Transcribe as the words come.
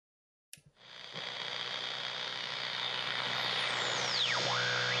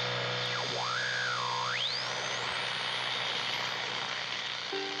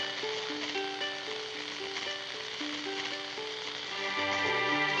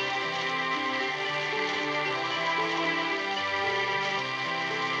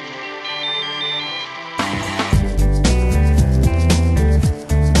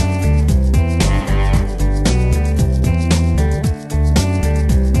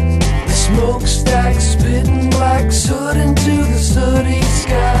smokestack spitting black soot into the sooty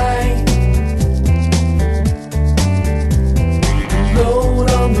sky. The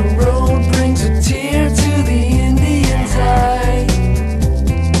load on the road brings a tear to the Indian's eye.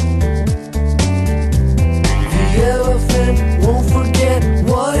 The elephant won't forget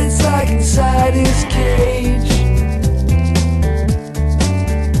what it's like inside his cage.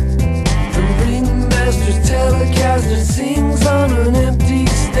 The ringmaster's telecaster sings on an empty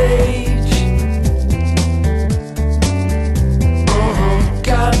stage.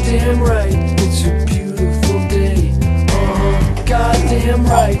 Goddamn right, it's a beautiful day. Goddamn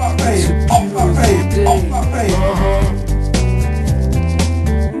right, it's a beautiful day.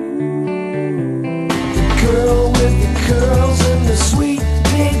 The girl with the curls and the sweet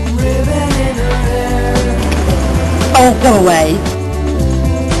pink ribbon in her hair. Oh, go away.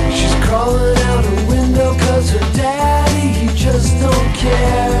 She's crawling out her window cause her daddy, he just don't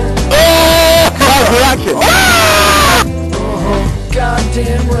care. Reaction!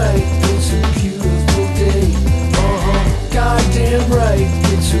 Goddamn right, it's a beautiful day. Goddamn right,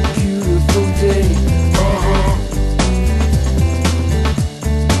 it's a beautiful day.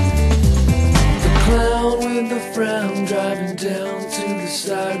 The clown with the frown driving down to the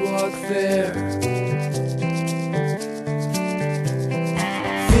sidewalk fair.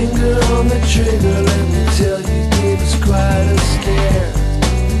 Finger on the trigger, let me tell you, gave us quite a scare.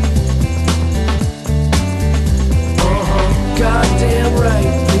 Goddamn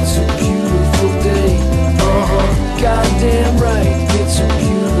right, it's a beautiful day. Goddamn right, it's a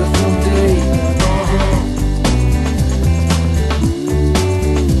beautiful day.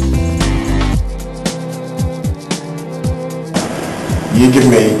 You give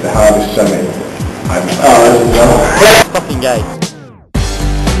me the hardest semi. I'm fucking gay.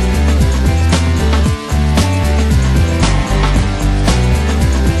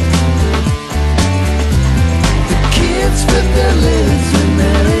 Their lids when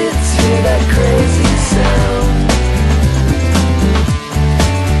their lids hear that crazy sound.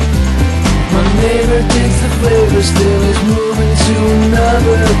 My neighbor digs the flavor, still is moving to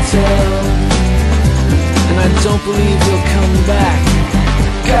another town. And I don't believe he'll come back.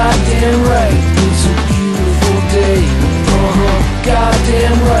 Goddamn right, it's a beautiful day.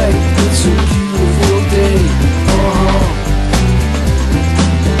 Goddamn right, it's a beautiful day.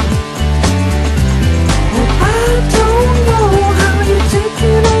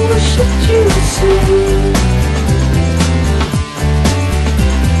 You see,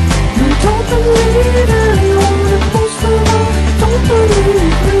 don't believe anyone, and most of all, don't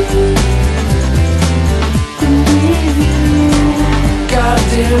believe me. Believe you.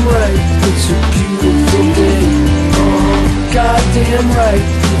 Goddamn right, it's a beautiful day. Goddamn right,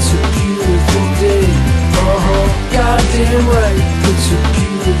 it's a beautiful day. Goddamn right, it's a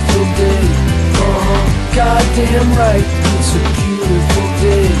beautiful day. Goddamn right, it's a beautiful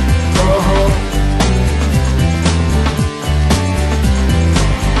day.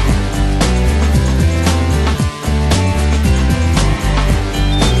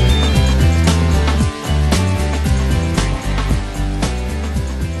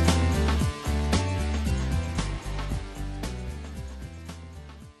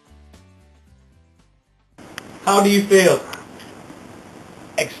 How do you feel?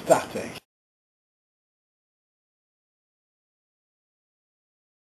 Ecstatic.